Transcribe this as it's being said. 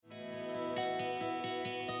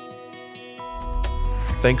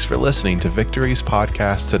Thanks for listening to Victory's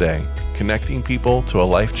podcast today. Connecting people to a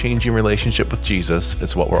life-changing relationship with Jesus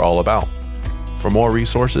is what we're all about. For more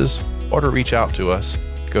resources or to reach out to us,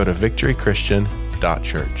 go to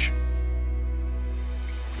victorychristian.church.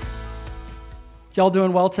 Y'all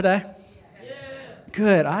doing well today? Yeah.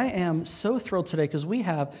 Good. I am so thrilled today because we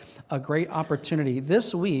have a great opportunity.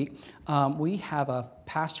 This week, we have a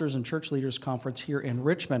pastors and church leaders conference here in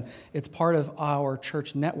Richmond. It's part of our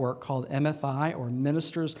church network called MFI, or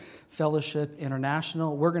Ministers Fellowship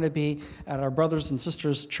International. We're going to be at our brothers and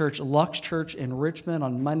sisters church, Lux Church in Richmond,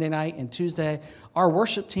 on Monday night and Tuesday. Our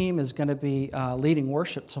worship team is going to be leading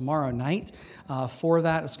worship tomorrow night. For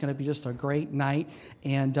that, it's going to be just a great night.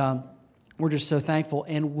 And we're just so thankful.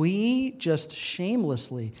 And we just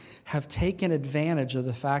shamelessly have taken advantage of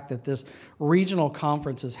the fact that this regional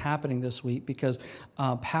conference is happening this week because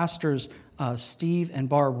pastors Steve and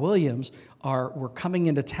Barb Williams were coming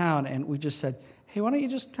into town, and we just said, hey, why don't you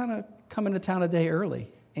just kind of come into town a day early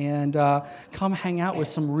and come hang out with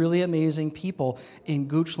some really amazing people in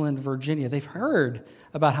Goochland, Virginia. They've heard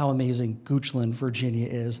about how amazing Goochland, Virginia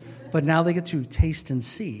is, but now they get to taste and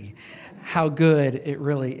see how good it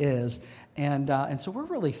really is. And so we're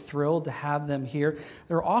really thrilled to have them here.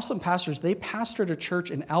 They're awesome pastors. They pastored a church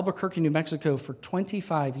in Albuquerque, New Mexico for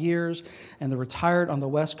 25 years, and they're retired on the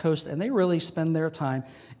West Coast, and they really spend their time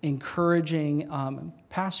encouraging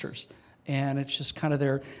pastors. And it's just kind of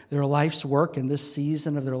their life's work in this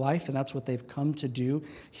season of their life, and that's what they've come to do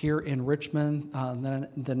here in Richmond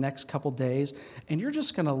the next couple days. And you're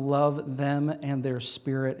just going to love them and their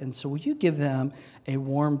spirit. And so will you give them a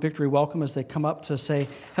warm victory welcome as they come up to say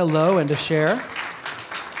hello and to share?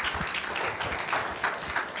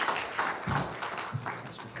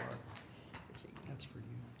 That's for you.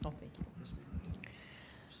 Oh, thank you.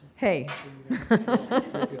 Hey.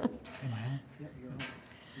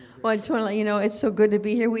 Well, I just want to let you know it's so good to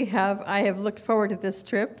be here. I have looked forward to this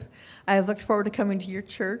trip. I have looked forward to coming to your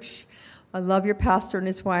church. I love your pastor and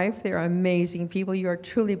his wife. They're amazing people. You are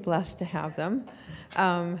truly blessed to have them.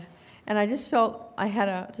 And I just felt I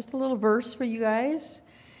had just a little verse for you guys.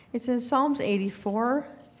 It's in Psalms 84.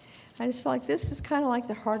 I just felt like this is kind of like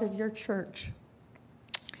the heart of your church.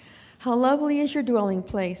 How lovely is your dwelling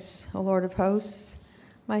place, O Lord of hosts.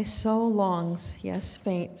 My soul longs, yes,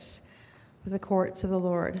 faints, for the courts of the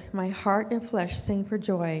Lord. My heart and flesh sing for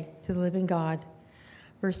joy to the living God.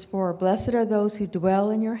 Verse 4, blessed are those who dwell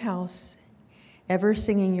in your house, ever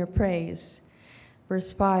singing your praise.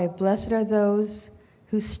 Verse 5, blessed are those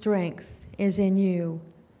whose strength is in you.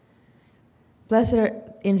 Blessed are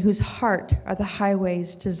in whose heart are the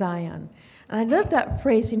highways to Zion. And I love that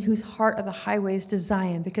phrase, in whose heart are the highways to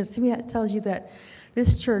Zion, because to me that tells you that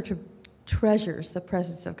this church treasures the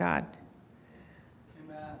presence of God.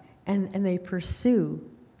 And they pursue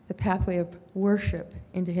the pathway of worship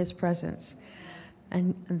into his presence.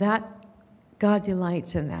 And that, God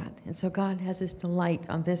delights in that. And so God has his delight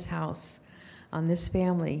on this house, on this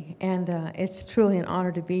family. And it's truly an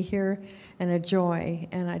honor to be here and a joy.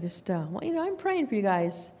 And I just, I'm praying for you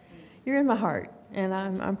guys. You're in my heart. And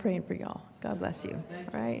I'm praying for y'all. God bless you.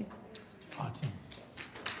 All right? Awesome.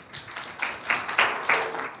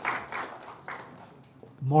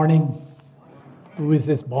 Good morning. Who is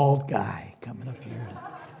this bald guy coming up here?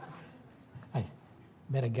 I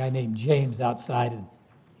met a guy named James outside, and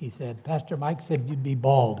he said, Pastor Mike said you'd be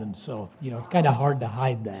bald, and so, it's kind of hard to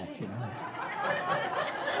hide that, James,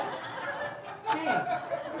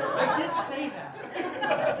 I did say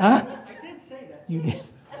that. Huh? I did say that. You did.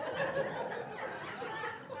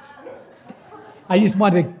 I just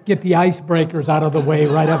wanted to get the icebreakers out of the way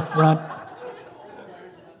right up front.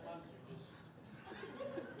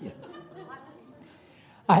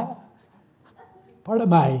 Part of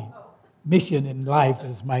my mission in life,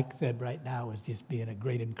 as Mike said right now, is just being a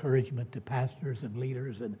great encouragement to pastors and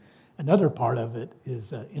leaders. And another part of it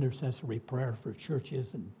is intercessory prayer for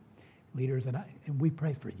churches and leaders. And we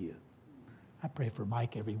pray for you. I pray for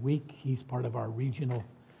Mike every week. He's part of our regional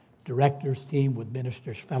directors team with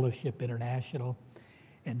Ministers Fellowship International.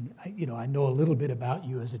 And, I know a little bit about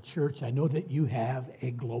you as a church. I know that you have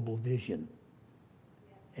a global vision.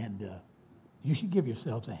 And you should give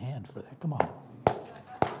yourselves a hand for that. Come on.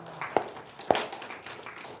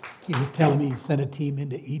 He was telling me he sent a team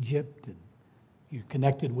into Egypt, and you're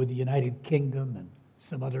connected with the United Kingdom and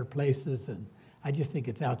some other places. And I just think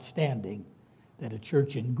it's outstanding that a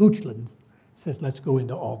church in Goochland says, let's go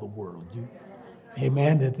into all the world.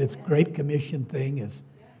 Amen. That this Great Commission thing is,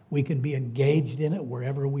 we can be engaged in it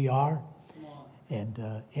wherever we are. And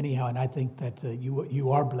anyhow, and I think that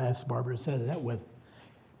you are blessed, Barbara said that, with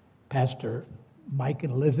Pastor Mike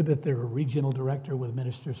and Elizabeth, they're a regional director with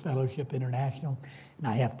Ministers Fellowship International. And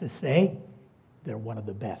I have to say, they're one of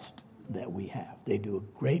the best that we have. They do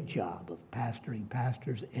a great job of pastoring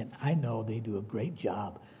pastors, and I know they do a great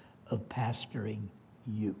job of pastoring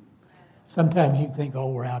you. Sometimes you think, oh,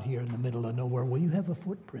 we're out here in the middle of nowhere. Well, you have a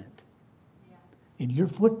footprint. And your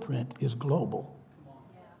footprint is global.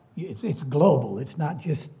 It's global. It's not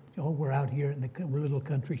just, oh, we're out here in the little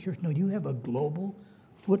country church. No, you have a global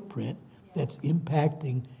footprint that's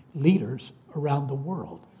impacting leaders around the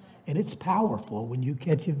world. And it's powerful when you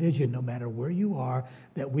catch a vision, no matter where you are,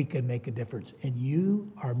 that we can make a difference. And you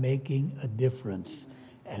are making a difference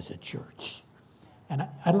as a church. And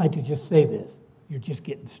I'd like to just say this. You're just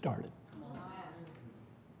getting started.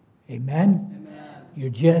 Amen? Amen. You're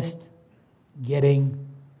just getting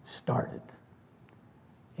started.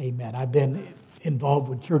 Amen. I've been involved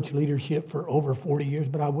with church leadership for over 40 years,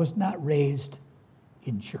 but I was not raised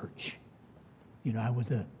in church. You know, I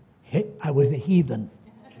was a heathen.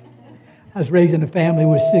 I was raised in a family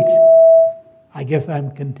with 6. I guess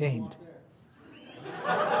I'm contained.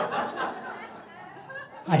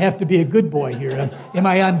 I have to be a good boy here. Am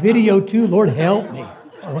I on video too? Lord help me.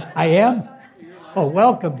 Oh, I am? Oh,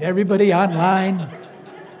 welcome to everybody online.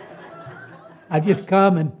 I've just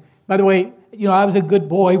come, and by the way, you know, I was a good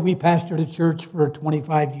boy. We pastored a church for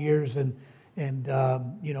 25 years, and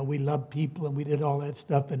you know, we loved people, and we did all that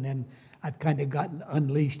stuff, and then I've kind of gotten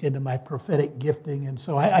unleashed into my prophetic gifting, and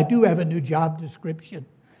so I do have a new job description,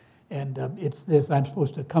 and it's this: I'm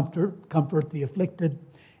supposed to comfort the afflicted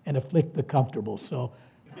and afflict the comfortable. So,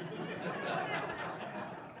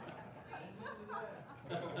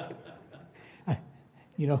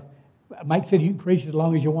 you know, Mike said you can preach as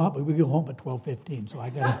long as you want, but we go home at 12:15, so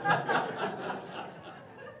I got to.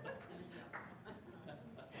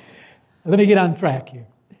 Let me get on track here.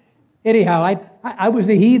 Anyhow, I was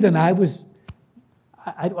a heathen. I wasn't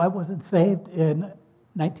saved in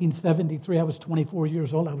 1973. I was 24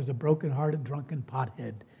 years old. I was a broken-hearted, drunken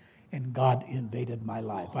pothead, and God invaded my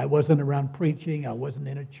life. I wasn't around preaching. I wasn't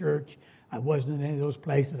in a church. I wasn't in any of those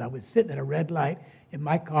places. I was sitting at a red light in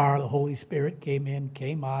my car. The Holy Spirit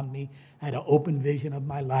came on me. I had an open vision of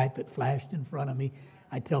my life. It flashed in front of me.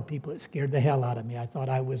 I tell people it scared the hell out of me. I thought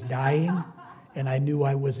I was dying, and I knew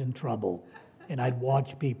I was in trouble. And I'd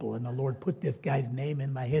watch people, and the Lord put this guy's name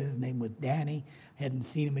in my head. His name was Danny. I hadn't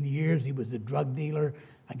seen him in years. He was a drug dealer.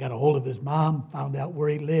 I got a hold of his mom, found out where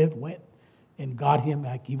he lived, went and got him.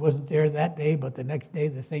 Like, he wasn't there that day, but the next day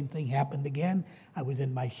the same thing happened again. I was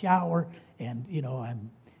in my shower, and, you know, I'm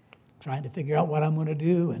trying to figure out what I'm going to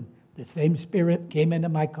do, and the same spirit came into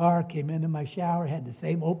my car, came into my shower, had the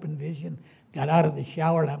same open vision, got out of the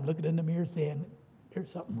shower, and I'm looking in the mirror saying, there's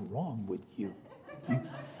something wrong with you.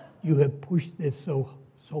 You have pushed this so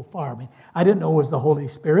far. I mean, I didn't know it was the Holy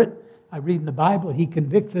Spirit. I read in the Bible, He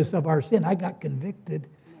convicts us of our sin. I got convicted.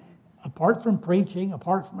 Apart from preaching,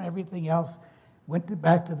 apart from everything else, went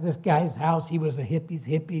back to this guy's house. He was a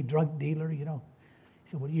hippie drug dealer, you know.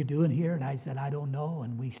 He said, what are you doing here? And I said, I don't know.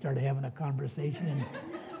 And we started having a conversation. And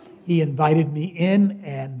he invited me in,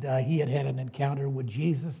 and he had an encounter with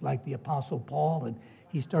Jesus like the Apostle Paul, and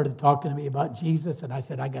he started talking to me about Jesus, and I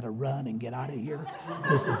said, I got to run and get out of here.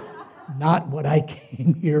 This is not what I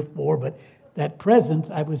came here for. But that presence,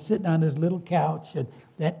 I was sitting on his little couch, and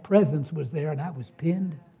that presence was there, and I was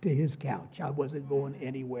pinned to his couch. I wasn't going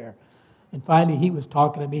anywhere. And finally, he was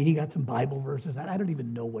talking to me. He got some Bible verses. I don't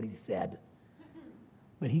even know what he said.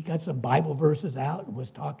 But he got some Bible verses out and was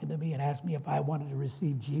talking to me and asked me if I wanted to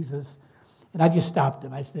receive Jesus. And I just stopped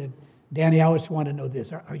him. I said, Danny, I just want to know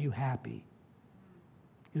this. Are you happy?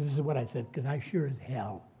 This is what I said, because I sure as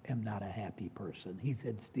hell am not a happy person. He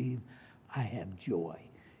said, Steve, I have joy.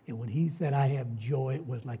 And when he said I have joy, it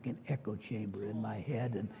was like an echo chamber in my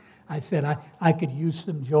head. And I said I could use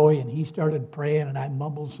some joy, and he started praying, and I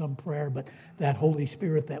mumbled some prayer, but that Holy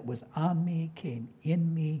Spirit that was on me came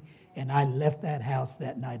in me, and I left that house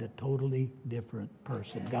that night a totally different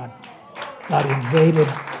person. God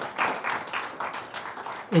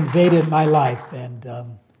invaded my life, and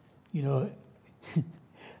you know,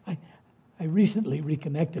 I recently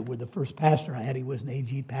reconnected with the first pastor I had. He was an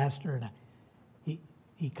AG pastor, and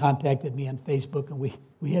he contacted me on Facebook, and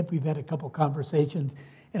we've had a couple conversations,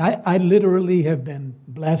 and I literally have been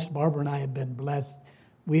blessed. Barbara and I have been blessed.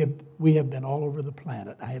 We have been all over the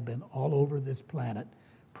planet. I have been all over this planet,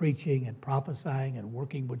 preaching and prophesying and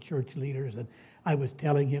working with church leaders. And I was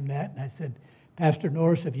telling him that, and I said, Pastor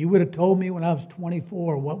Norris, if you would have told me when I was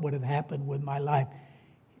 24 what would have happened with my life,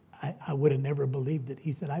 I would have never believed it.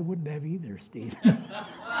 He said, I wouldn't have either, Steve.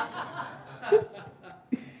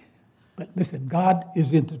 But listen, God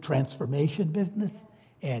is into transformation business.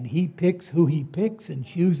 And He picks who He picks and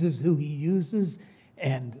chooses who He uses,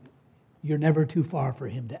 and you're never too far for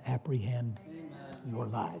Him to apprehend your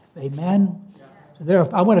life. Amen? So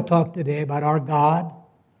I want to talk today about our God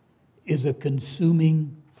is a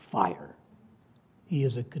consuming fire. He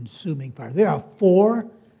is a consuming fire. There are 4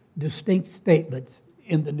 distinct statements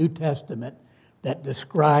in the New Testament that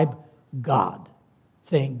describe God,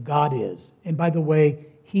 saying God is. And by the way,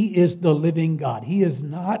 He is the living God. He is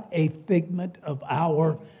not a figment of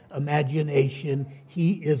our imagination.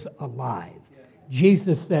 He is alive.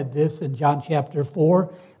 Jesus said this in John chapter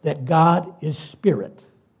 4, that God is spirit.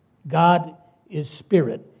 God is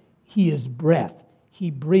spirit. He is breath. He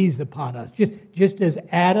breathes upon us. Just as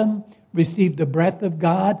Adam received the breath of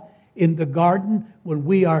God in the garden, when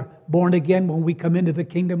we are born again, when we come into the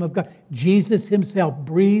kingdom of God, Jesus Himself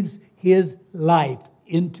breathes His life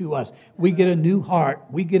into us. We get a new heart.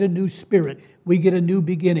 We get a new spirit. We get a new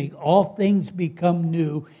beginning. All things become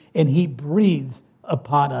new, and He breathes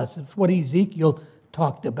upon us. It's what Ezekiel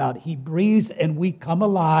talked about. He breathes, and we come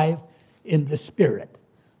alive in the Spirit.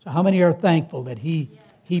 So how many are thankful that He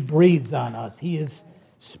breathes on us? He is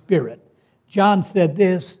Spirit. John said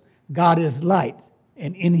this, God is light,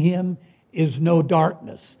 and in Him is no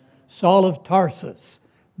darkness. Saul of Tarsus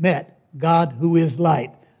met God who is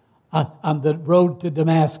light on the road to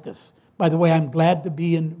Damascus. By the way, I'm glad to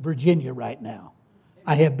be in Virginia right now.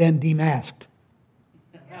 I have been demasked.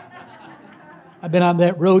 I've been on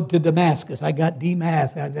that road to Damascus. I got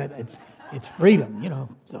demasked. It's freedom,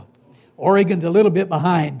 So Oregon's a little bit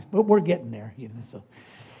behind, but we're getting there. So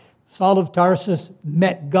Saul of Tarsus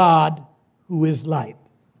met God who is light.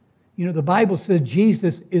 The Bible says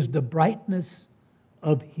Jesus is the brightness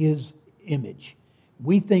of His image.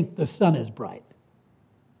 We think the sun is bright.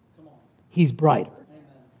 He's brighter.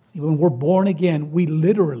 See, when we're born again, we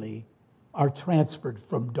literally are transferred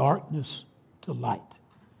from darkness to light.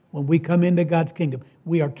 When we come into God's kingdom,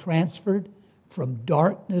 we are transferred from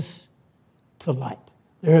darkness to light.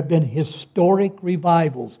 There have been historic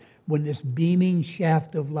revivals when this beaming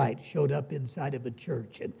shaft of light showed up inside of a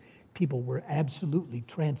church, and people were absolutely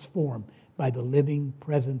transformed by the living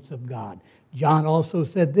presence of God. John also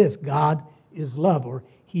said this, God is love, or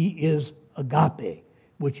He is agape,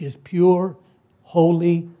 which is pure,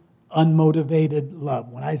 holy, unmotivated love.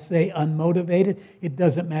 When I say unmotivated, it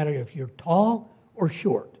doesn't matter if you're tall or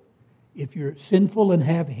short, if you're sinful and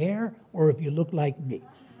have hair, or if you look like me.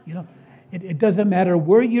 It doesn't matter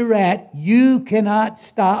where you're at. You cannot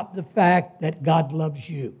stop the fact that God loves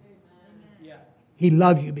you. He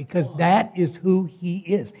loves you because that is who He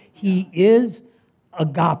is. He is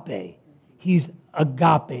agape. He's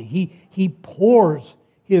agape. He pours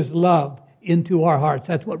His love into our hearts.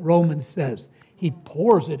 That's what Romans says. He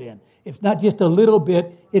pours it in. It's not just a little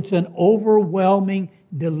bit. It's an overwhelming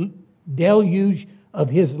deluge of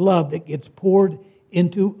His love that gets poured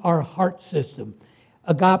into our heart system.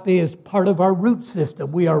 Agape is part of our root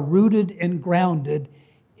system. We are rooted and grounded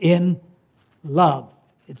in love.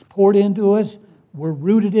 It's poured into us. We're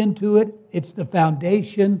rooted into it. It's the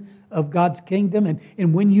foundation of God's kingdom.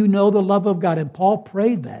 And when you know the love of God, and Paul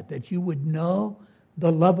prayed that you would know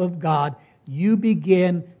the love of God, you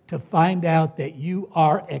begin to find out that you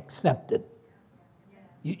are accepted.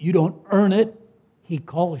 You don't earn it. He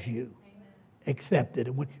calls you accepted.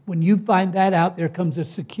 And when you find that out, there comes a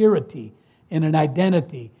security and an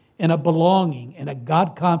identity and a belonging and a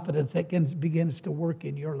God confidence that begins to work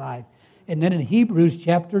in your life. And then in Hebrews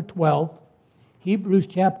chapter 12,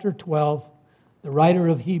 the writer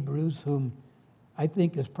of Hebrews, whom I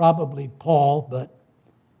think is probably Paul, but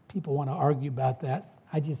people want to argue about that.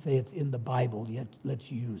 I just say it's in the Bible, yet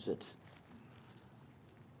let's use it.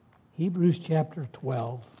 Hebrews chapter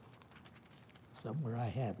 12, somewhere I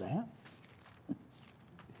have that.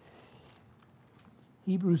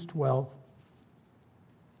 Hebrews 12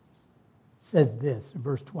 says this in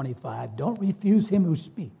verse 25, don't refuse him who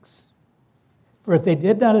speaks. For if they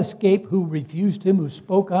did not escape who refused him who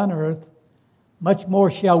spoke on earth, much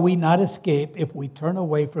more shall we not escape if we turn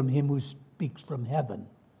away from him who speaks from heaven,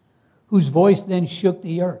 whose voice then shook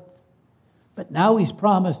the earth. But now He's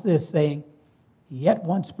promised this, saying, yet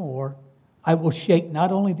once more I will shake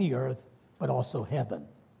not only the earth, but also heaven.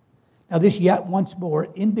 Now this yet once more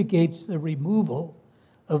indicates the removal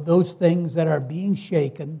of those things that are being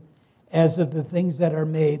shaken, as of the things that are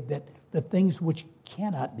made, that the things which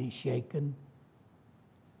cannot be shaken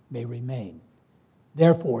may remain.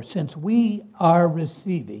 Therefore, since we are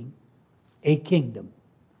receiving a kingdom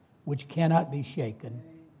which cannot be shaken,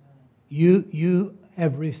 you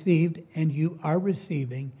have received and you are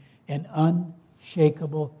receiving an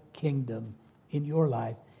unshakable kingdom in your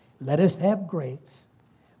life. Let us have grace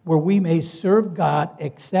where we may serve God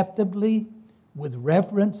acceptably with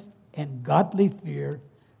reverence and godly fear,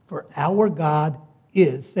 for our God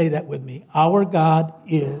is, say that with me, our God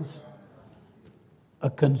is a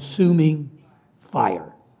consuming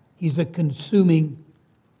fire. He's a consuming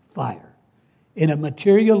fire. In a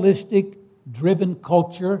materialistic, driven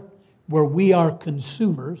culture where we are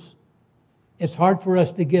consumers, it's hard for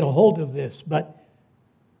us to get a hold of this, but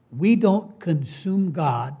we don't consume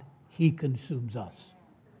God, He consumes us.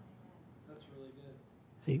 That's really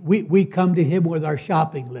good. See, we come to Him with our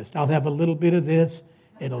shopping list. I'll have a little bit of this,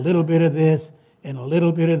 and a little bit of this, and a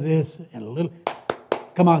little bit of this, and a little...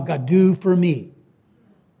 Come on, God, do for me.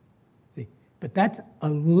 See, but that's a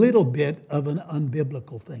little bit of an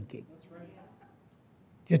unbiblical thinking. That's right.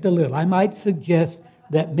 Just a little. I might suggest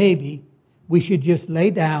that maybe we should just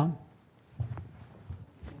lay down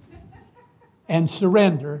and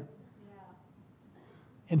surrender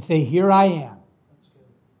and say, here I am.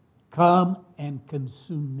 Come and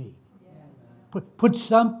consume me. Put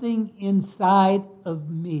something inside of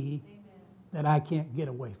me that I can't get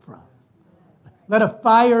away from. Let a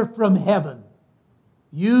fire from heaven,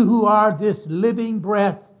 you who are this living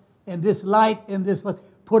breath and this light and this life,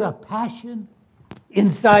 put a passion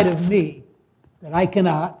inside of me that I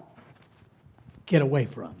cannot get away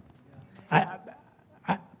from.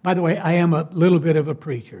 By the way, I am a little bit of a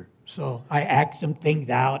preacher, so I act some things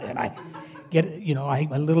out and I get,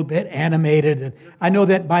 I'm a little bit animated. And I know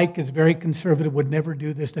that Mike is very conservative, would never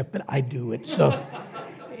do this stuff, but I do it. So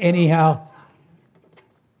anyhow,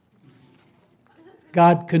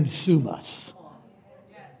 God consume us.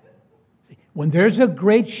 When there's a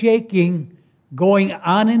great shaking going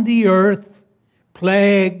on in the earth,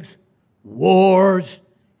 plagues, wars,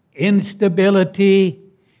 instability,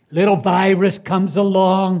 little virus comes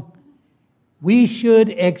along, we should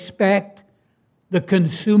expect the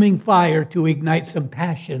consuming fire to ignite some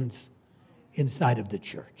passions inside of the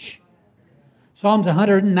church. Psalms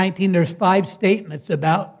 119, there's 5 statements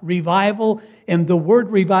about revival, and the word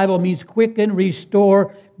revival means quicken,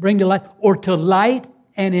 restore, bring to life, or to light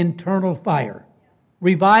an internal fire.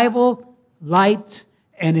 Revival lights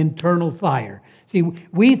an internal fire. See,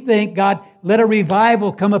 we think, God, let a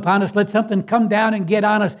revival come upon us, let something come down and get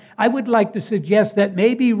on us. I would like to suggest that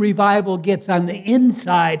maybe revival gets on the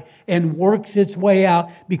inside and works its way out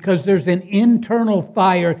because there's an internal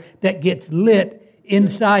fire that gets lit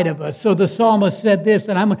inside of us. So the psalmist said this,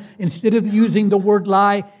 and instead of using the word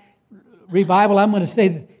revival, I'm going to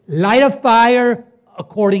say, light a fire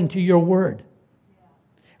according to your word.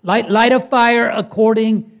 Light a fire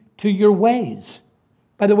according to your ways.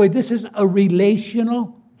 By the way, this is a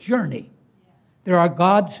relational journey. There are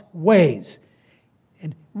God's ways.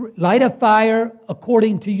 And light a fire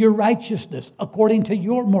according to your righteousness, according to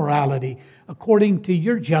your morality, according to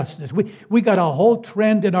your justice. We got a whole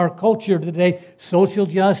trend in our culture today, social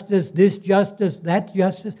justice, this justice, that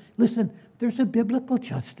justice. Listen, there's a biblical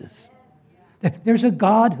justice. There's a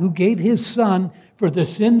God who gave His Son for the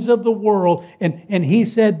sins of the world, and He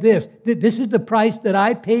said this is the price that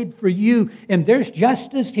I paid for you, and there's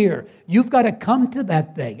justice here. You've got to come to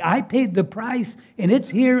that thing. I paid the price, and it's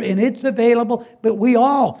here, and it's available, but we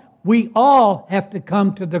all have to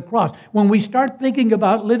come to the cross. When we start thinking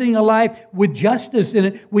about living a life with justice in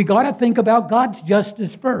it, we got to think about God's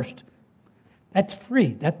justice first. That's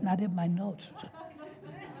free. That's not in my notes.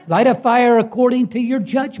 Light a fire according to your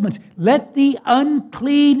judgments. Let the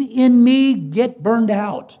unclean in me get burned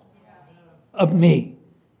out of me.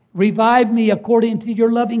 Revive me according to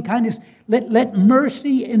your loving kindness. Let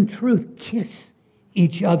mercy and truth kiss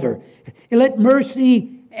each other. Let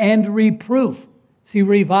mercy and reproof. See,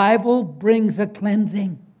 revival brings a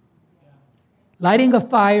cleansing. Lighting a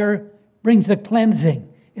fire brings a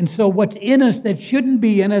cleansing. And so what's in us that shouldn't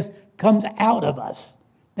be in us comes out of us.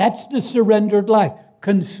 That's the surrendered life.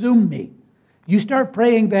 Consume me. You start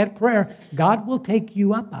praying that prayer, God will take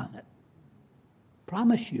you up on it.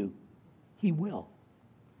 Promise you, He will.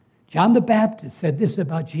 John the Baptist said this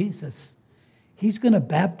about Jesus. He's going to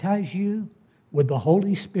baptize you with the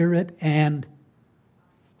Holy Spirit and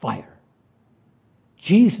fire.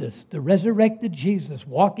 Jesus, the resurrected Jesus,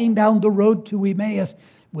 walking down the road to Emmaus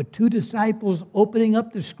with 2 disciples opening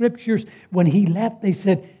up the Scriptures. When He left, they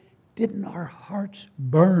said, didn't our hearts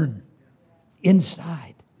burn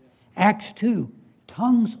inside? Acts 2,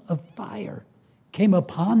 tongues of fire came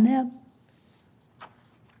upon them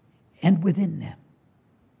and within them.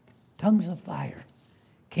 Tongues of fire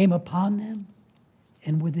came upon them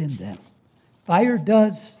and within them. Fire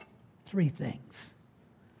does 3 things.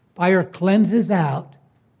 Fire cleanses out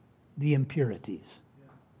the impurities.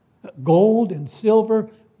 Gold and silver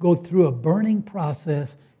go through a burning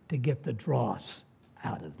process to get the dross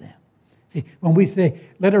out of them. See, when we say,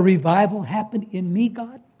 let a revival happen in me,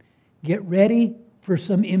 God, get ready for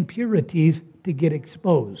some impurities to get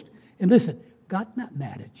exposed. And listen, God's not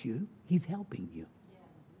mad at you. He's helping you.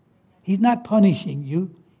 He's not punishing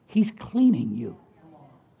you. He's cleaning you.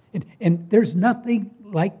 And there's nothing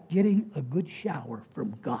like getting a good shower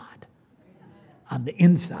from God on the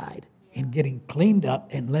inside and getting cleaned up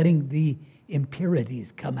and letting the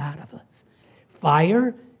impurities come out of us.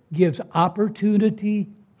 Fire gives opportunity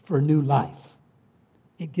for new life.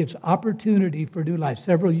 It gives opportunity for new life.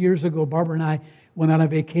 Several years ago, Barbara and I went on a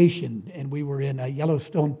vacation, and we were in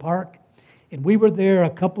Yellowstone Park. And we were there a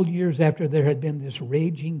couple years after there had been this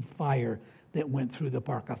raging fire that went through the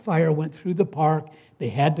park. A fire went through the park. They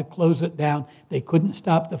had to close it down. They couldn't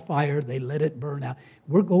stop the fire. They let it burn out.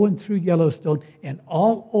 We're going through Yellowstone, and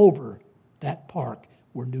all over that park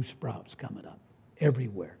were new sprouts coming up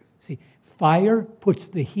everywhere. See, fire puts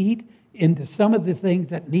the heat into some of the things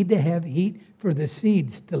that need to have heat for the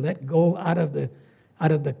seeds to let go out of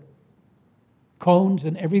the cones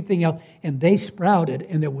and everything else, and they sprouted,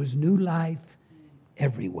 and there was new life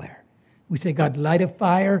everywhere. We say, God, light a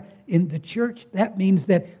fire in the church. That means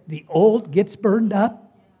that the old gets burned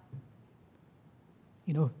up.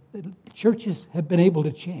 You know, churches have been able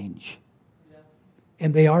to change,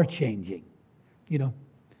 and they are changing. You know,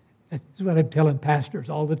 that's what I'm telling pastors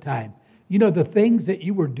all the time. You know, the things that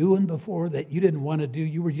you were doing before that you didn't want to do,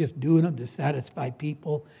 you were just doing them to satisfy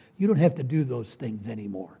people. You don't have to do those things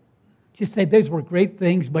anymore. Just say, those were great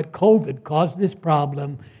things, but COVID caused this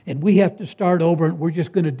problem, and we have to start over, and we're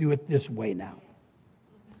just going to do it this way now.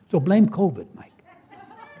 So blame COVID, Mike.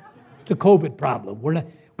 It's a COVID problem. We're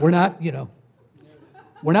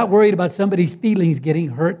not worried about somebody's feelings getting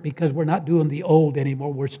hurt because we're not doing the old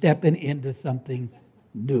anymore. We're stepping into something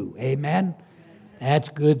new. Amen? That's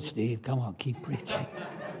good, Steve. Come on, keep preaching.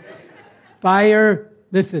 Fire,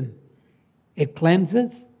 listen, it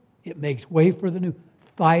cleanses. It makes way for the new.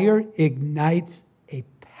 Fire ignites a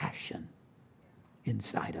passion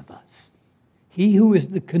inside of us. He who is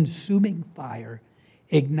the consuming fire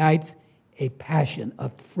ignites a passion, a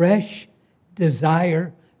fresh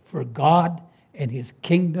desire for God and His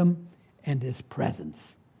kingdom and His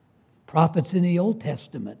presence. Prophets in the Old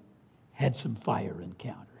Testament had some fire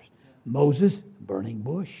encounters. Moses, burning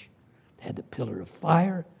bush, had the pillar of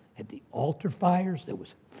fire, had the altar fires. There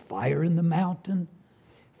was fire in the mountain.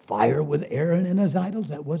 Fire with Aaron and his idols.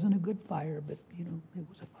 That wasn't a good fire, but, you know, it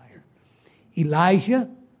was a fire. Elijah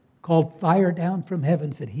called fire down from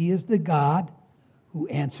heaven, said he is the God who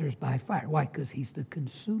answers by fire. Why? Because he's the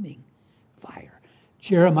consuming fire.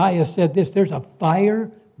 Jeremiah said this, there's a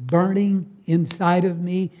fire burning inside of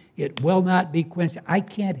me. It will not be quenched. I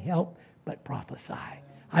can't help but prophesy.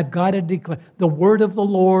 I've got to declare. The word of the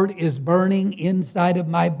Lord is burning inside of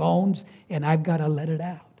my bones, and I've got to let it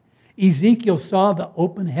out. Ezekiel saw the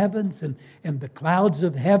open heavens and the clouds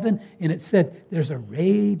of heaven, and it said there's a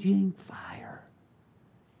raging fire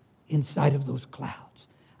inside of those clouds.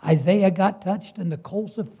 Isaiah got touched, and the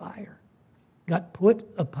coals of fire got put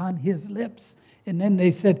upon his lips. And then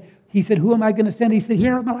he said, who am I going to send? He said,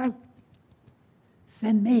 here am I.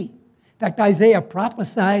 Send me. In fact, Isaiah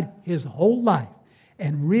prophesied his whole life,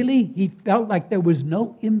 and really he felt like there was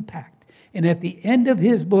no impact. And at the end of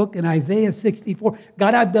his book in Isaiah 64,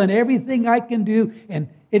 God, I've done everything I can do, and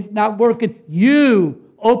it's not working.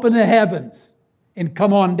 You open the heavens and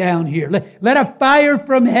come on down here. Let a fire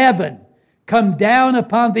from heaven come down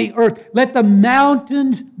upon the earth. Let the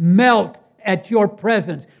mountains melt at your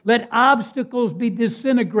presence. Let obstacles be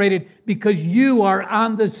disintegrated because you are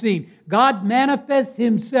on the scene. God manifests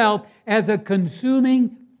Himself as a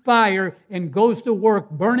consuming fire and goes to work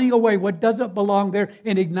burning away what doesn't belong there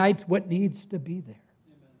and ignites what needs to be there.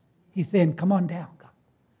 Amen. He's saying, come on down, God.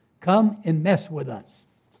 Come and mess with us.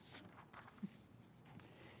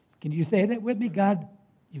 Can you say that with me? God,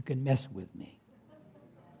 you can mess with me.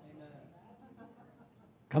 Amen.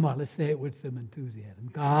 Come on, let's say it with some enthusiasm.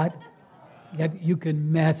 God, you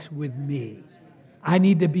can mess with me. I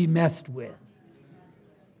need to be messed with.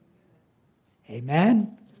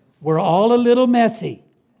 Amen? We're all a little messy.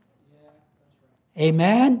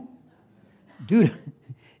 Amen? Dude,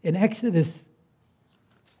 in Exodus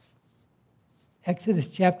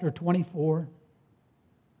chapter 24,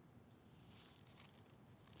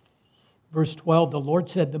 verse 12, the Lord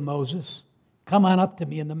said to Moses, come on up to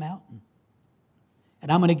me in the mountain,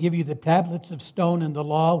 and I'm going to give you the tablets of stone and the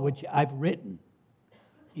law which I've written.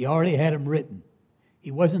 He already had them written.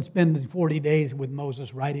 He wasn't spending 40 days with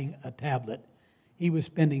Moses writing a tablet. He was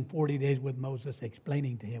spending 40 days with Moses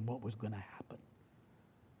explaining to him what was going to happen.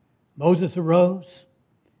 Moses arose,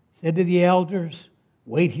 said to the elders,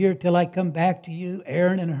 Wait here till I come back to you,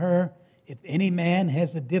 Aaron and Hur. If any man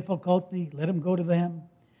has a difficulty, let him go to them.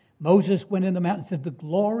 Moses went in the mountain and said, the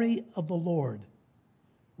glory of the Lord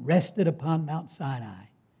rested upon Mount Sinai.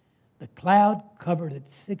 The cloud covered it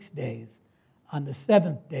 6 days. On the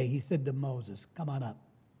seventh day, he said to Moses, come on up.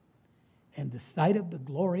 And the sight of the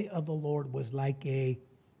glory of the Lord was like a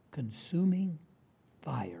consuming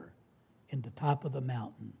fire in the top of the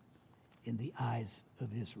mountain in the eyes of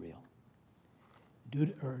Israel.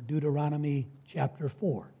 Deuteronomy chapter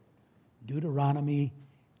 4. Deuteronomy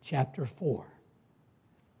chapter 4.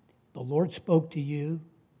 The Lord spoke to you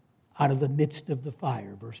out of the midst of the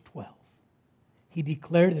fire, verse 12. He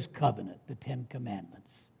declared his covenant, the 10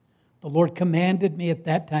 commandments. The Lord commanded me at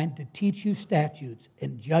that time to teach you statutes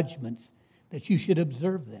and judgments that you should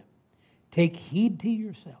observe them. Take heed to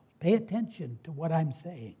yourself. Pay attention to what I'm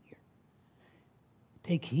saying here.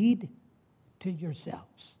 Take heed to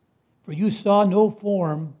yourselves. For you saw no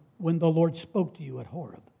form when the Lord spoke to you at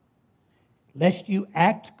Horeb, lest you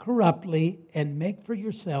act corruptly and make for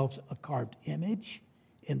yourselves a carved image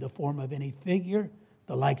in the form of any figure,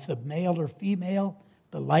 the likes of male or female,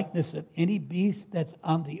 the likeness of any beast that's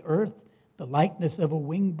on the earth, the likeness of a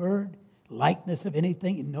winged bird, likeness of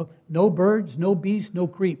anything, no birds, no beasts, no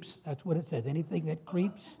creeps. That's what it says, anything that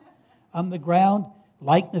creeps on the ground,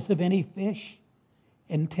 likeness of any fish.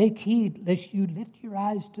 And take heed lest you lift your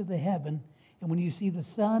eyes to the heaven, and when you see the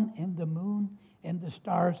sun and the moon and the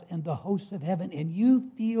stars and the hosts of heaven, and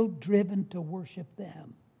you feel driven to worship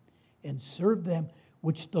them and serve them,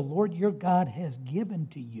 which the Lord your God has given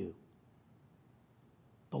to you.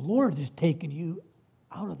 The Lord has taken you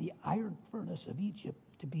out of the iron furnace of Egypt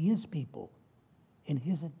to be his people and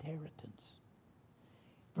his inheritance.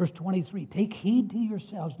 Verse 23, take heed to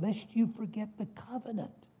yourselves lest you forget the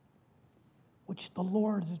covenant which the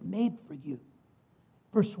Lord has made for you.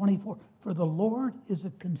 Verse 24, for the Lord is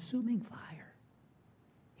a consuming fire.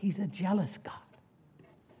 He's a jealous God.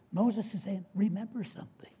 Moses is saying, remember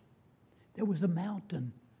something. There was a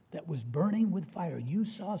mountain that was burning with fire. You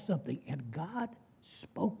saw something, and God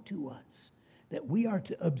spoke to us that we are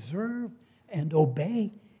to observe and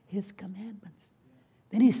obey his commandments.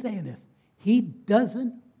 Then he's saying this. He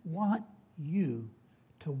doesn't want you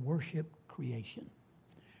to worship creation.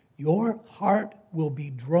 Your heart will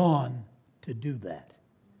be drawn to do that.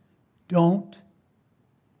 Don't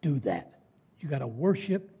do that. You got to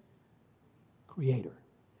worship Creator,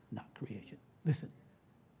 not creation. Listen,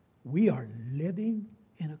 we are living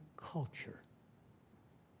in a culture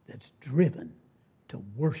that's driven to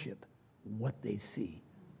worship what they see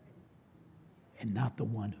and not the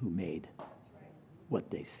one who made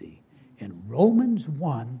what they see. And Romans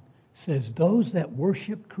 1 says those that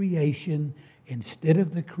worship creation instead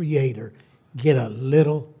of the Creator get a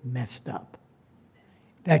little messed up.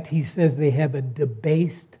 In fact, he says they have a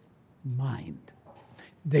debased mind.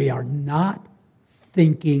 They are not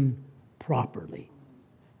thinking properly.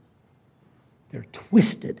 They're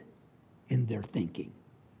twisted in their thinking.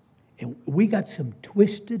 And we got some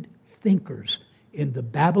twisted thinkers in the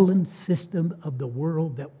Babylon system of the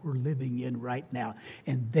world that we're living in right now.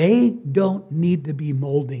 And they don't need to be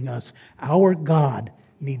molding us. Our God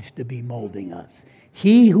needs to be molding us.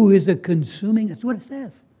 He who is a consuming, that's what it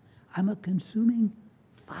says. I'm a consuming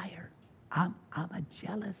fire. I'm a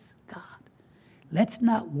jealous God. Let's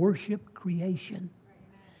not worship creation.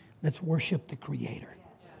 Let's worship the Creator.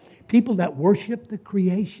 People that worship the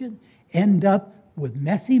creation end up with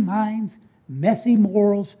messy minds, messy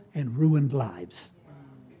morals, and ruined lives.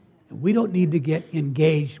 And we don't need to get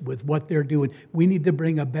engaged with what they're doing. We need to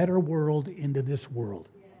bring a better world into this world.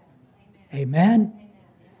 Amen?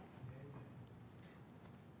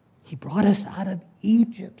 He brought us out of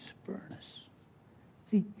Egypt's furnace.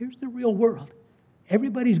 See, here's the real world.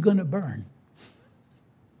 Everybody's going to burn.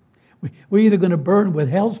 We're either going to burn with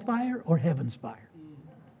hell's fire or heaven's fire.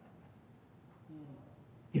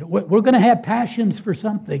 You know, we're going to have passions for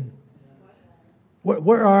something.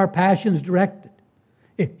 Where are our passions directed?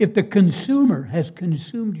 If the consumer has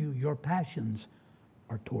consumed you, your passions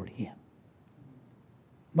are toward him.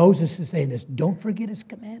 Moses is saying this, don't forget his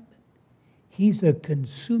commandment. He's a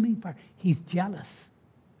consuming fire. He's jealous.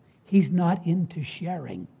 He's not into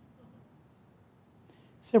sharing.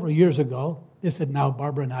 Several years ago, this is now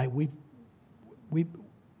Barbara and I, we're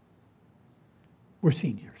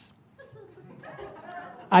seniors.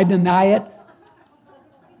 I deny it,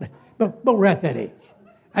 but we're at that age.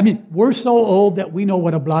 I mean, we're so old that we know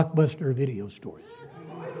what a Blockbuster video store is.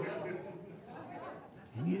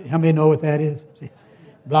 How many know what that is?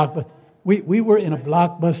 Blockbuster. We were in a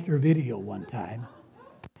Blockbuster video one time,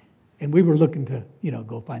 and we were looking to,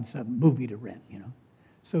 go find some movie to rent,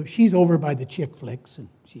 So she's over by the chick flicks, and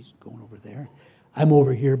she's going over there. I'm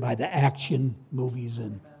over here by the action movies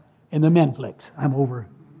and the men flicks. I'm over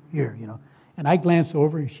here, you know. And I glance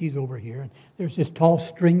over, and she's over here. And there's this tall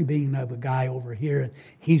string bean of a guy over here, and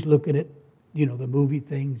he's looking at, you know, the movie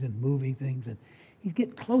things. And he's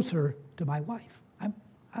getting closer to my wife.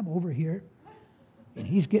 I'm over here, and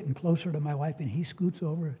he's getting closer to my wife, and he scoots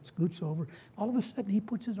over. All of a sudden, he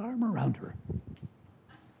puts his arm around her.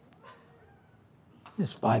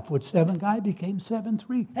 This 5'7" guy became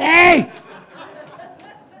 7'3". Hey!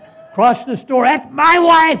 Across the store, that's my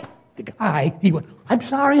wife! The guy, he went, I'm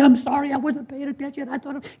sorry, I wasn't paying attention. I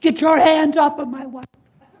thought, get your hands off of my wife.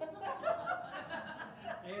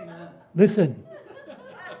 Amen. Listen,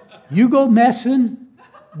 you go messing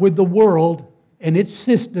with the world and its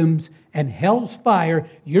systems and hell's fire,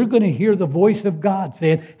 you're going to hear the voice of God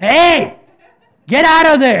saying, hey, get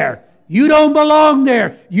out of there. You don't belong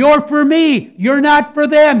there. You're for me. You're not for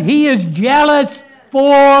them. He is jealous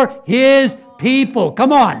for His people.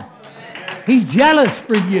 Come on. He's jealous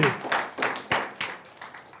for you.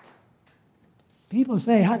 People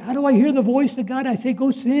say, how do I hear the voice of God? I say,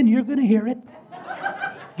 go sin. You're going to hear it.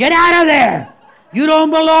 Get out of there. You don't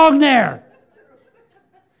belong there.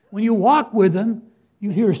 When you walk with Him, you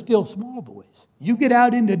hear a still small voice. You get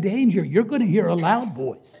out into danger, you're going to hear a loud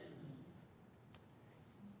voice.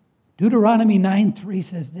 Deuteronomy 9:3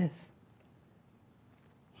 says this.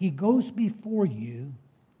 He goes before you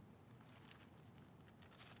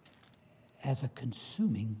as a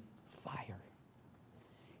consuming fire.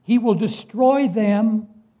 He will destroy them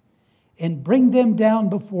and bring them down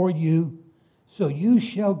before you, so you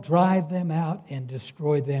shall drive them out and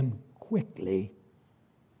destroy them quickly,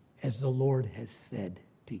 as the Lord has said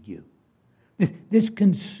to you. This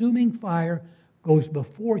consuming fire goes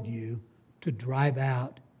before you to drive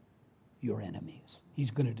out your enemies.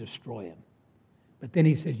 He's going to destroy them. But then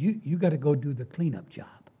He says, you got to go do the cleanup job.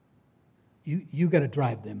 You got to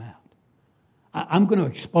drive them out. I'm going to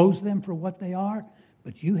expose them for what they are,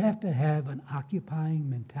 but you have to have an occupying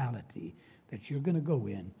mentality that you're going to go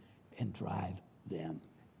in and drive them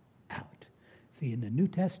out. See, in the New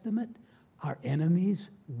Testament, our enemies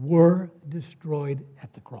were destroyed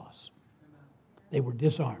at the cross. They were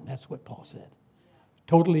disarmed. That's what Paul said.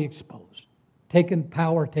 Totally exposed.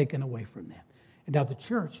 Power taken away from them. And now the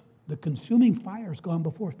church, the consuming fire has gone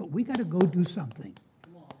before us, but we got to go do something.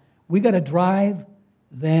 We got to drive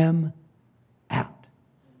them out.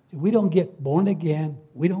 We don't get born again.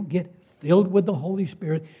 We don't get filled with the Holy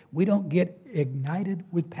Spirit. We don't get ignited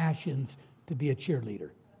with passions to be a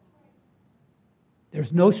cheerleader.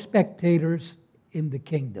 There's no spectators in the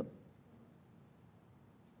kingdom.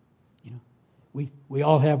 You know, we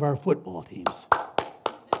all have our football teams.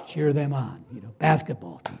 Cheer them on. You know,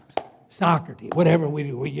 basketball teams, soccer teams, whatever we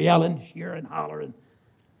do. We're yelling, cheering, hollering.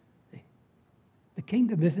 The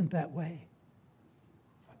kingdom isn't that way.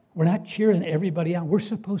 We're not cheering everybody on. We're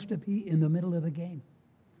supposed to be in the middle of the game.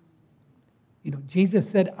 You know, Jesus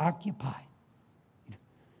said, occupy. You know,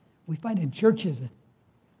 we find in churches that,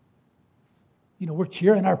 you know, we're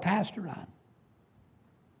cheering our pastor on.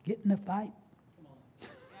 Get in the fight.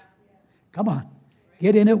 Come on.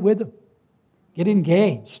 Get in it with him. Get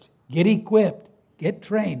engaged. Get equipped. Get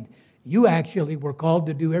trained. You actually were called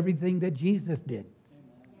to do everything that Jesus did.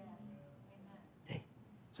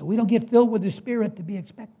 So we don't get filled with the Spirit to be a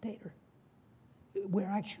spectator. We're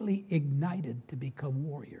actually ignited to become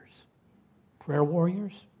warriors. Prayer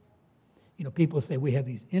warriors. You know, people say we have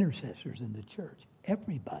these intercessors in the church.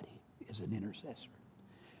 Everybody is an intercessor.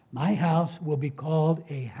 My house will be called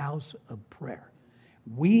a house of prayer.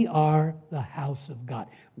 We are the house of God.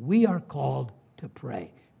 We are called to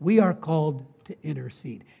pray. We are called to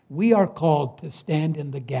intercede. We are called to stand in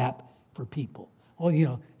the gap for people. Oh, you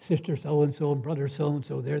know, sister so-and-so and brother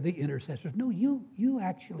so-and-so, they're the intercessors. No, you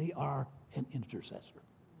actually are an intercessor.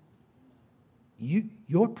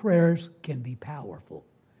 Your prayers can be powerful.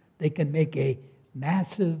 They can make a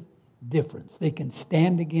massive difference. They can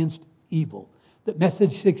stand against evil. The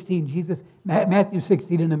message 16, Matthew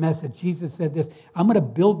 16 in the message, Jesus said this, I'm going to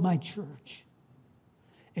build my church.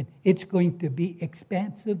 And it's going to be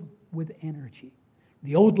expansive with energy.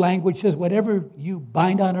 The old language says, whatever you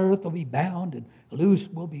bind on earth will be bound and loose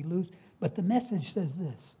will be loose. But the message says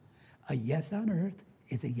this, a yes on earth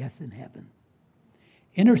is a yes in heaven.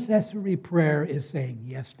 Intercessory prayer is saying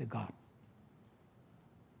yes to God.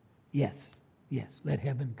 Yes, yes, let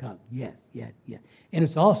heaven come. Yes, yes, yes. And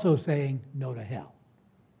it's also saying no to hell.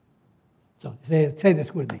 So say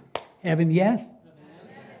this with me. Heaven, yes?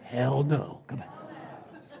 Hell, no. Come on.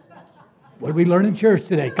 What did we learn in church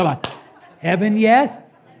today? Come on. Heaven, yes?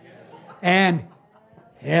 And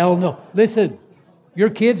hell, no. Listen, Your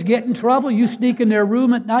kids get in trouble, you sneak in their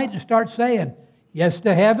room at night and start saying yes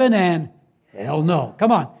to heaven and hell no.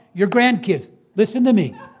 Come on, your grandkids, listen to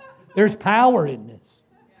me. There's power in this.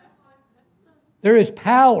 There is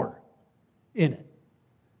power in it.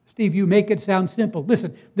 Steve, you make it sound simple.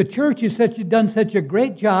 Listen, the church has done such a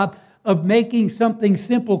great job of making something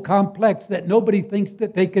simple complex that nobody thinks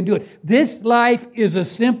that they can do it. This life is a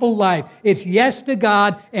simple life. It's yes to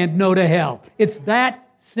God and no to hell. It's that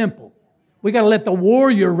simple. We got to let the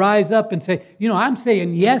warrior rise up and say, I'm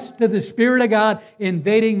saying yes to the Spirit of God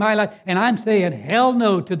invading my life, and I'm saying hell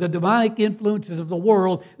no to the demonic influences of the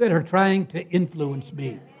world that are trying to influence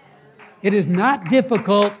me. It is not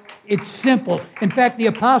difficult. It's simple. In fact, the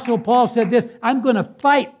Apostle Paul said this, I'm going to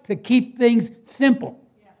fight to keep things simple.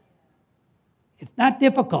 It's not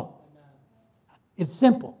difficult. It's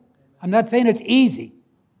simple. I'm not saying it's easy.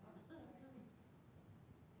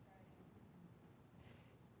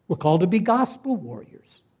 We're called to be gospel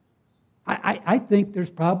warriors. I think there's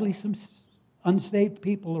probably some unsaved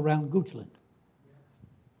people around Goochland.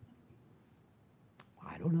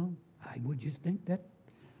 I don't know. I would just think that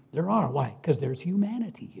there are. Why? Because there's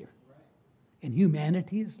humanity here. And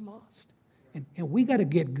humanity is lost. And we got to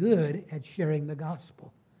get good at sharing the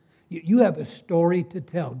gospel. You have a story to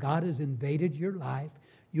tell. God has invaded your life.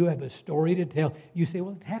 You have a story to tell. You say,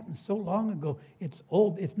 well, it happened so long ago. It's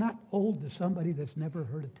old. It's not old to somebody that's never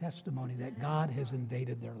heard a testimony that God has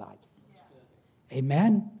invaded their life.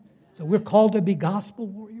 Amen? So we're called to be gospel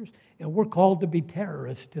warriors, and we're called to be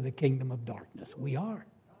terrorists to the kingdom of darkness. We are.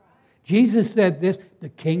 Jesus said this, the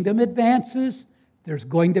kingdom advances, there's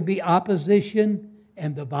going to be opposition,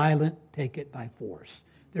 and the violent take it by force.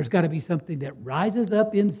 There's got to be something that rises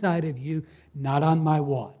up inside of you, not on my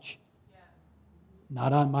watch.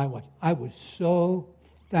 Not on my watch. I was so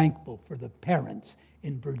thankful for the parents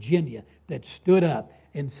in Virginia that stood up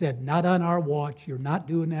and said, not on our watch, you're not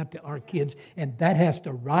doing that to our kids. And that has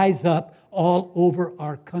to rise up all over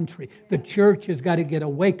our country. The church has got to get a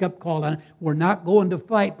wake-up call on it. We're not going to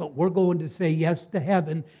fight, but we're going to say yes to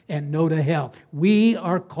heaven and no to hell. We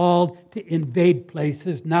are called to invade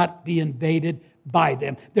places, not be invaded by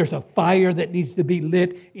them. There's a fire that needs to be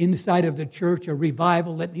lit inside of the church, a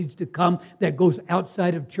revival that needs to come that goes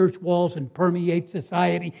outside of church walls and permeates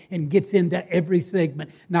society and gets into every segment.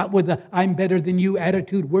 Not with a I'm better than you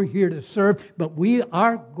attitude. We're here to serve, but we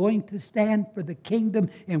are going to stand for the kingdom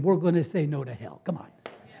and we're going to say no to hell. Come on.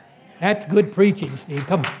 That's good preaching, Steve.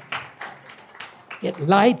 Come on. It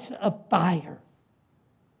lights a fire.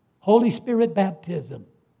 Holy Spirit baptism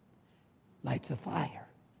lights a fire.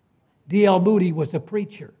 D.L. Moody was a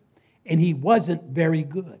preacher, and he wasn't very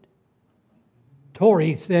good.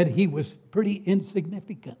 Torrey said he was pretty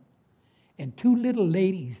insignificant. And two little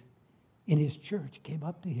ladies in his church came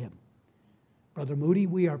up to him. Brother Moody,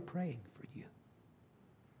 we are praying for you.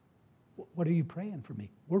 What are you praying for me?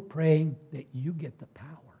 We're praying that you get the power.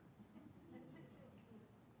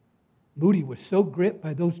 Moody was so gripped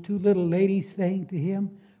by those two little ladies saying to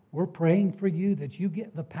him, we're praying for you that you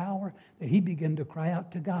get the power, that he began to cry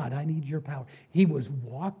out to God, I need your power. He was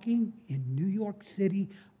walking in New York City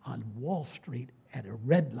on Wall Street at a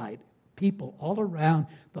red light. People all around,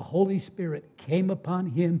 the Holy Spirit came upon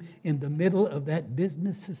him in the middle of that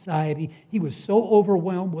business society. He was so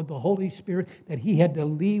overwhelmed with the Holy Spirit that he had to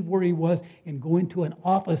leave where he was and go into an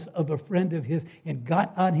office of a friend of his and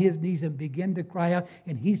got on his knees and began to cry out.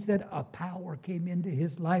 And he said a power came into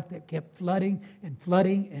his life that kept flooding and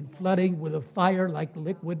flooding and flooding with a fire like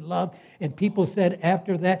liquid love. And people said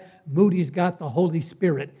after that, Moody's got the Holy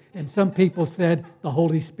Spirit. And some people said the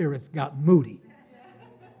Holy Spirit's got Moody.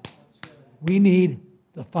 We need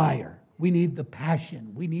the fire. We need the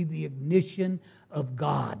passion. We need the ignition of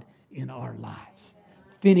God in our lives.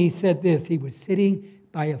 Finney said this. He was sitting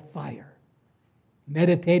by a fire,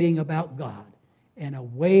 meditating about God, and a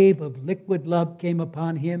wave of liquid love came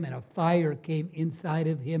upon him, and a fire came inside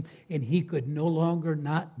of him, and he could no longer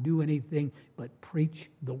not do anything but preach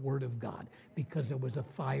the Word of God because there was a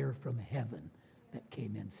fire from heaven that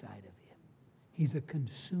came inside of him. He's a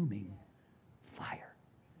consuming fire.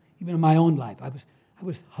 Even in my own life, I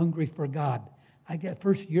was hungry for God.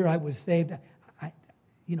 First year I was saved,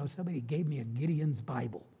 somebody gave me a Gideon's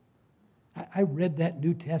Bible. I read that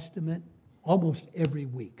New Testament almost every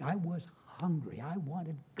week. I was hungry. I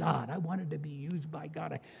wanted God. I wanted to be used by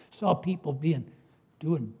God. I saw people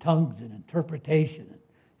doing tongues and interpretation and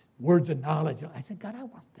words of knowledge. I said, God, I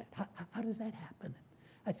want that. How does that happen?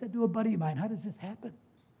 I said to a buddy of mine, how does this happen?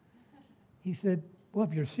 He said, well,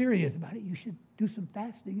 if you're serious about it, you should do some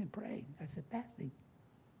fasting and praying. I said, fasting?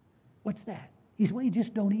 What's that? He said, well, you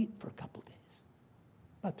just don't eat for a couple days.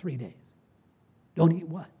 About 3 days. Don't eat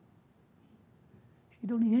what? You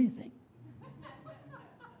don't need anything.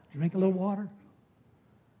 Drink a little water.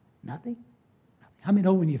 Nothing. How many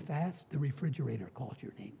know when you fast, the refrigerator calls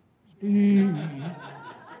your name? Steve.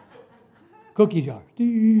 Cookie jar.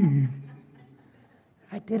 Steve.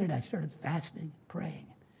 I did it. I started fasting, praying.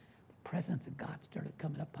 The presence of God started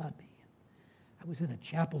coming upon me. I was in a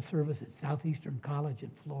chapel service at Southeastern College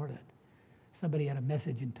in Florida. Somebody had a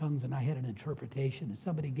message in tongues, and I had an interpretation, and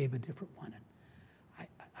somebody gave a different one. And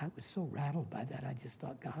I was so rattled by that. I just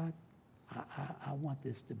thought, God, I want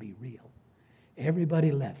this to be real.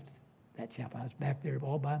 Everybody left that chapel. I was back there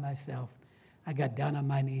all by myself. I got down on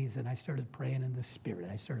my knees, and I started praying in the Spirit.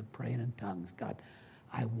 I started praying in tongues. God,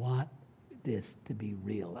 I want this to be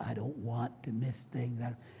real. I don't want to miss things.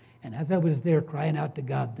 And as I was there crying out to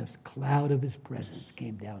God, this cloud of his presence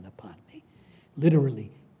came down upon me.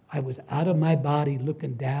 Literally, I was out of my body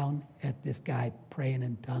looking down at this guy praying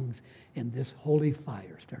in tongues, and this holy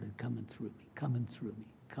fire started coming through me, coming through me,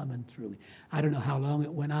 coming through me. I don't know how long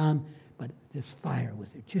it went on, but this fire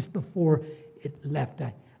was there. Just before it left,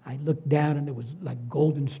 I looked down, and there was like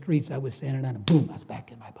golden streets I was standing on, and boom, I was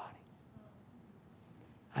back in my body.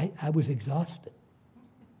 I was exhausted.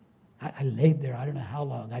 I laid there, I don't know how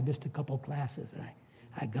long. I missed a couple classes, and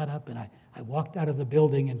I got up, and I walked out of the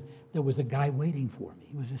building, and there was a guy waiting for me.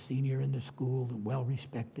 He was a senior in the school and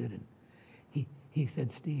well-respected, and he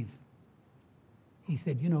said, Steve, he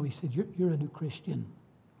said, you're a new Christian.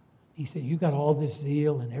 He said, you got all this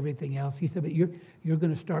zeal and everything else. He said, but you're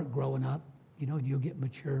going to start growing up. You'll get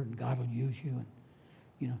mature, and God will use you,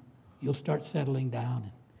 and, you'll start settling down.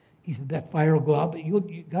 And he said, that fire will go out, but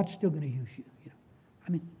God's still going to use you.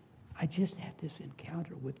 I just had this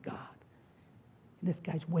encounter with God. And this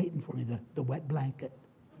guy's waiting for me, the wet blanket.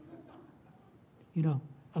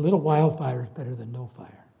 A little wildfire is better than no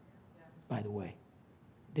fire, by the way.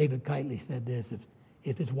 David Keightley said this,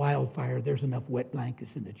 if it's wildfire, there's enough wet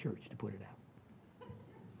blankets in the church to put it out.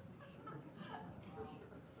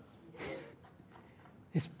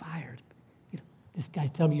 This fire, this guy's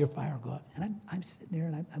telling me your fire will go out. And I'm sitting there,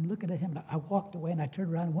 and I'm looking at him, and I walked away, and I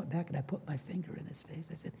turned around and went back, and I put my finger in his face.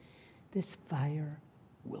 I said, this fire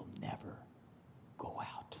will never go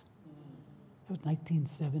out. It was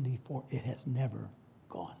 1974. It has never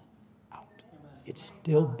gone out. It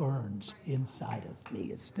still burns inside of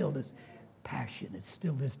me. It's still this passion. It's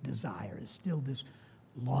still this desire. It's still this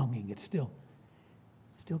longing. It still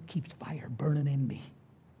keeps fire burning in me.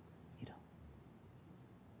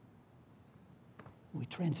 We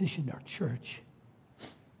transitioned our church.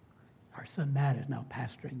 Our son Matt is now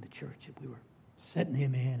pastoring the church, and we were setting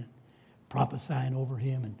him in and prophesying over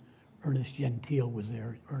him, and Ernest Gentile was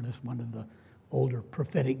there. Ernest, one of the older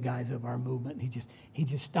prophetic guys of our movement, and he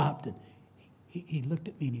just stopped, and he looked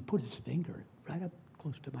at me, and he put his finger right up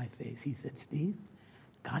close to my face. He said, Steve,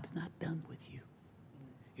 God's not done with you.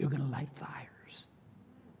 You're going to light fires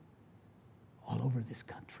all over this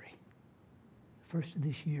country. First of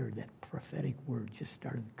this year, that prophetic word just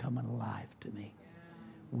started coming alive to me.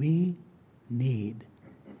 We need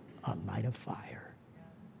a light of fire,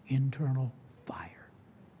 internal fire,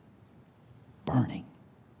 burning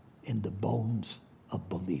in the bones of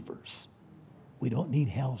believers. We don't need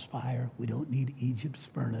hell's fire. We don't need Egypt's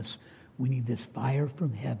furnace. We need this fire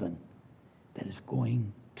from heaven that is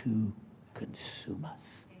going to consume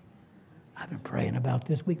us. I've been praying about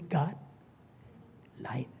this week. God,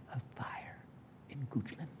 light a fire in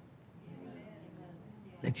Goochland.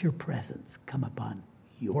 Let your presence come upon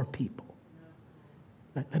your people.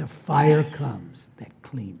 Let a fire come that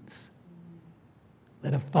cleans.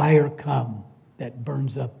 Let a fire come that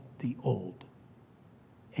burns up the old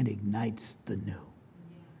and ignites the new.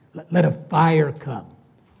 Let a fire come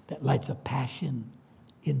that lights a passion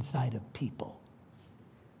inside of people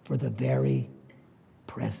for the very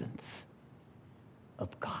presence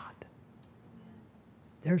of God.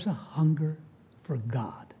 There's a hunger for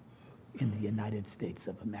God in the United States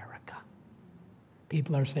of America.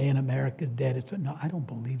 People are saying America's dead. No, I don't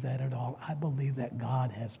believe that at all. I believe that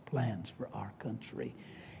God has plans for our country.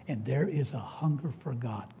 And there is a hunger for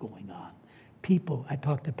God going on. People, I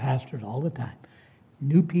talk to pastors all the time.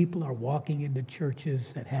 New people are walking into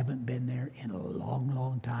churches that haven't been there in a long,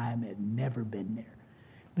 long time, and never been there.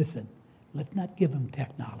 Listen, let's not give them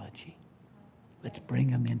technology. Let's bring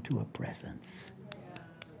them into a presence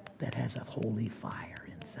that has a holy fire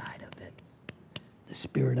inside of it. The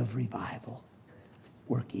spirit of revival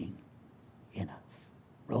working in us.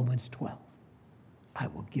 Romans 12. I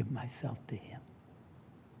will give myself to him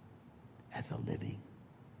as a living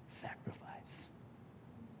sacrifice.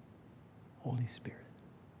 Holy Spirit,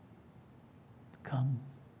 come,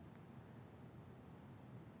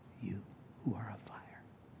 you who are a fire.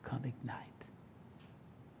 Come ignite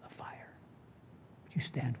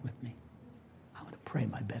stand with me? I want to pray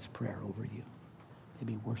my best prayer over you.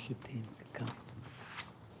 Maybe worship team could come.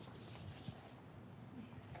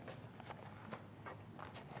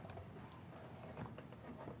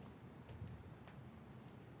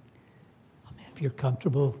 If you're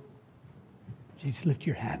comfortable, just lift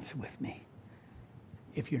your hands with me.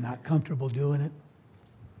 If you're not comfortable doing it,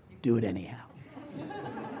 do it anyhow.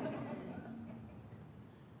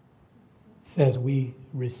 Says we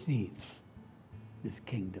receive this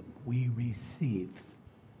kingdom. We receive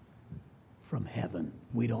from heaven.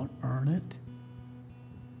 We don't earn it.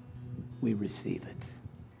 We receive it.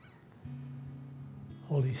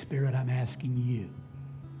 Holy Spirit, I'm asking you,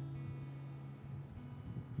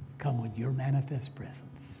 come with your manifest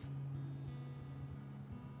presence.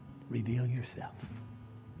 Reveal yourself.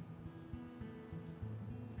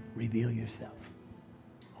 Reveal yourself.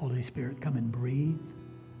 Holy Spirit, come and breathe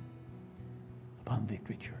upon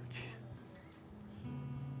Victory Church.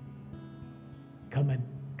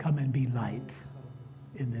 Come and be light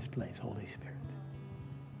in this place, Holy Spirit.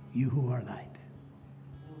 You who are light.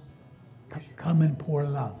 Come and pour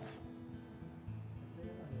love.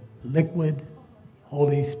 Liquid,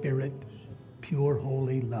 Holy Spirit, pure,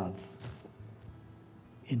 holy love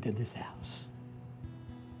into this house.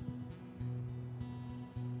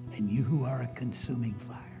 And you who are a consuming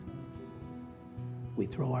fire, we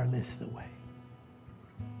throw our lists away.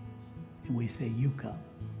 And we say, you come.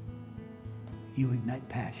 You ignite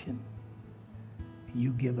passion.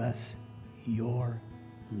 You give us your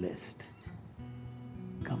list.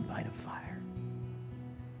 Come, light of fire.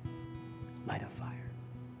 Light of fire.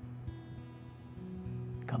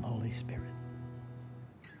 Come, Holy Spirit.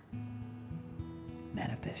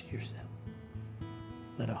 Manifest yourself.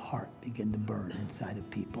 Let a heart begin to burn inside of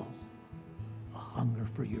people. A hunger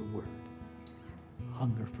for your word. A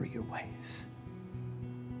hunger for your ways.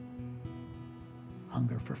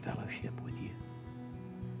 Hunger for fellowship with you.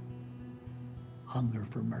 Hunger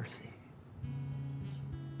for mercy.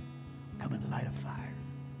 Come in the light of fire.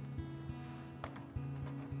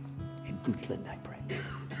 In Goochland, I pray.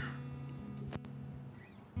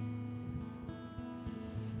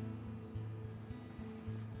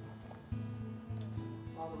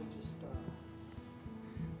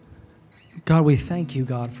 God, we thank you,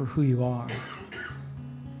 God, for who you are.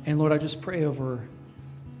 And Lord, I just pray over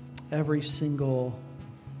every single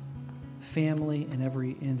family and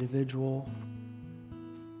every individual.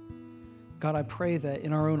 God, I pray that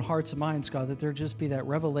in our own hearts and minds, God, that there just be that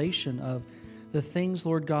revelation of the things,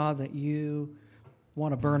 Lord God, that you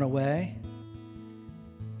want to burn away,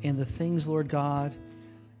 and the things, Lord God,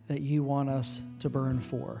 that you want us to burn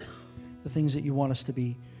for, the things that you want us to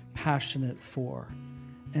be passionate for.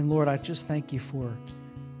 And Lord, I just thank you for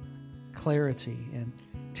clarity and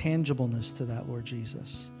tangibleness to that, Lord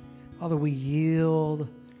Jesus. Father, we yield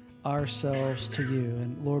ourselves to you.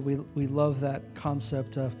 And Lord, we love that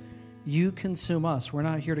concept of you consume us. We're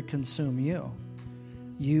not here to consume you.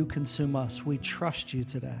 You consume us. We trust you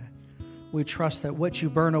today. We trust that what you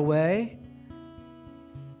burn away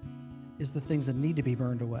is the things that need to be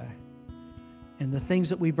burned away. And the things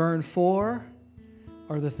that we burn for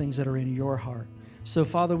are the things that are in your heart. So,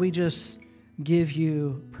 Father, we just give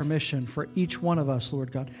you permission for each one of us,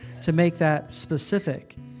 Lord God, to make that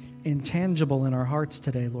specific and tangible in our hearts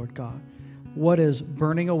today, Lord God. What is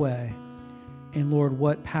burning away, and Lord,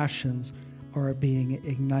 what passions are being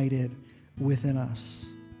ignited within us.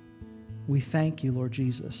 We thank you, Lord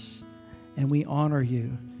Jesus, and we honor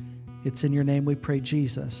you. It's in your name we pray,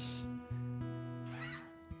 Jesus.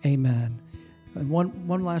 Amen. And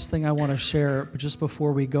one last thing I want to share just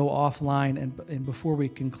before we go offline and before we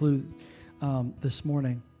conclude this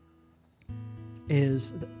morning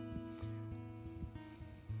is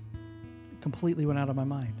completely went out of my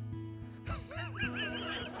mind.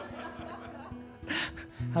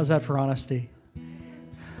 How's that for honesty?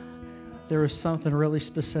 There was something really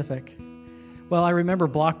specific. Well, I remember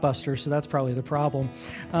Blockbuster, so that's probably the problem.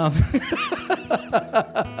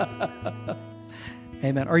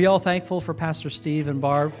 Amen. Are you all thankful for Pastor Steve and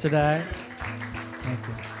Barb today? Thank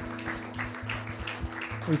you.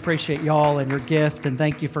 We appreciate y'all and your gift, and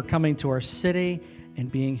thank you for coming to our city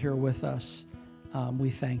and being here with us. We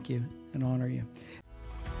thank you and honor you.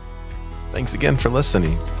 Thanks again for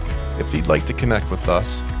listening. If you'd like to connect with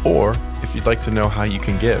us, or if you'd like to know how you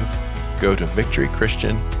can give, go to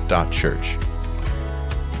victorychristian.church.